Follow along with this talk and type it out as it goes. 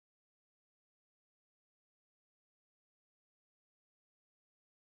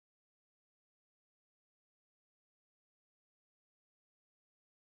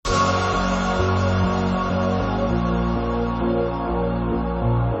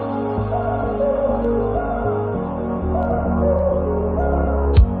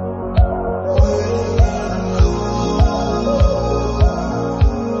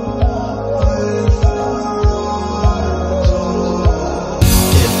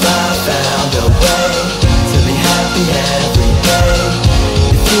happy every day.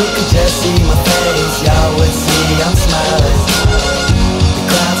 If you could just see my face, y'all would see I'm smiling. The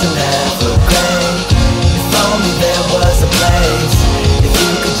clouds are never gray. If only there was a place. If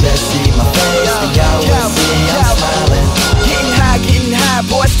you could just see my face, then y'all would see I'm smiling. Getting high,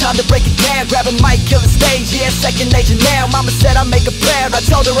 boy, it's time to break it down. Grab a mic, kill the stage, yeah, second nature now. Mama said I'd make her proud, I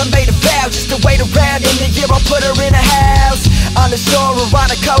told her I made a vow just to wait around. In the year I'll put her in a house on the shore or on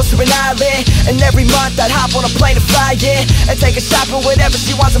a coast or an island. And every month I'd hop on a plane to fly, yeah, and take her shopping, whatever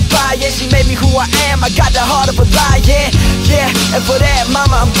she wants to buy, yeah. She made me who I am, I got the heart of a lion, yeah. And for that,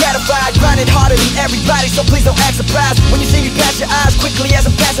 mama, I'm gratified. Grinding harder than everybody, so please don't act surprised when you see me pass your eyes quickly as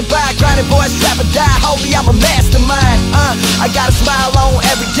I'm passing by. Grinding boys, trap or die, holy, I'm a mastermind. I got a smile on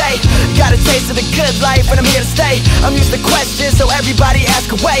every day, got a taste of the good life, and I'm here to stay. I'm used to questions, so everybody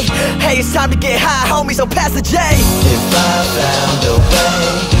ask away. Hey, it's time to get high, homie, so pass the J. If I found a way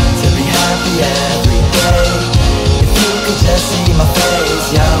to be happy every day, if you could just see my face,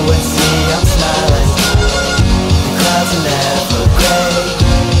 y'all would see I'm smiling. The clouds are never gray.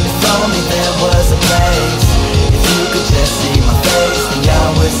 If only there was a place. If you could just see my face, then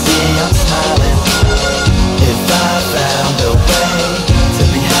y'all would see I'm smiling. If I found a way to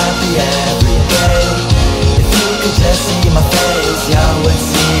be happy every day, if you could just see my face, y'all would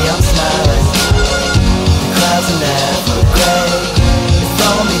see I'm smiling. The clouds are never gray. If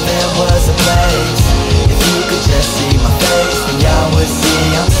only there was a place. If you could just see my face, then y'all would see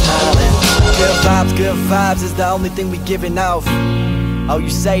I'm smiling. Good vibes is the only thing we giving off. Oh, you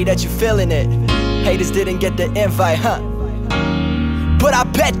say that you feeling it. Haters didn't get the invite, huh? But I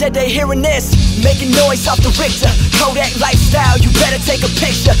bet that they hearing this, making noise off the Richter. Kodak lifestyle, you better take a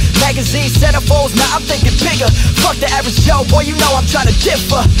picture. Magazine centerfolds, now I'm thinking bigger. Fuck the average Joe, boy, you know I'm trying to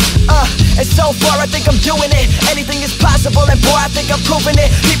differ. And so far I think I'm doing it. Anything is possible, and boy, I think I'm proving it.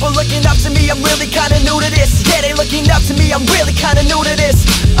 People looking up to me, I'm really kinda new to this. Yeah, they looking up to me, I'm really kinda new to this.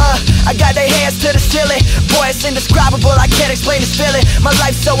 I got their hands to the ceiling. Boy, it's indescribable, I can't explain this feeling. My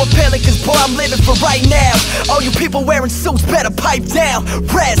life's so appealing, cause boy, I'm living for right now. All you people wearing suits better pipe down.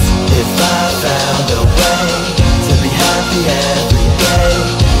 Rez. If I found a way to be happy every day,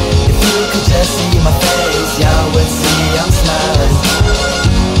 if you could just see my face, y'all would see I'm smiling.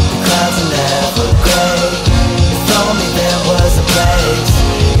 The clouds are never gray. If only there was a place.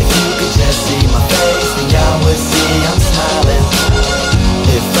 If you could just see my face, then y'all would see I'm smiling.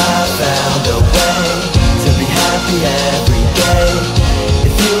 If I found a way to be happy every day,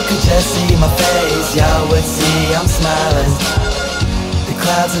 if you could just see my face, y'all would see I'm smiling. The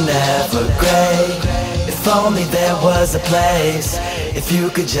clouds are never gray. If only there was a place. If you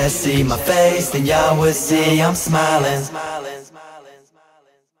could just see my face, then y'all would see I'm smiling.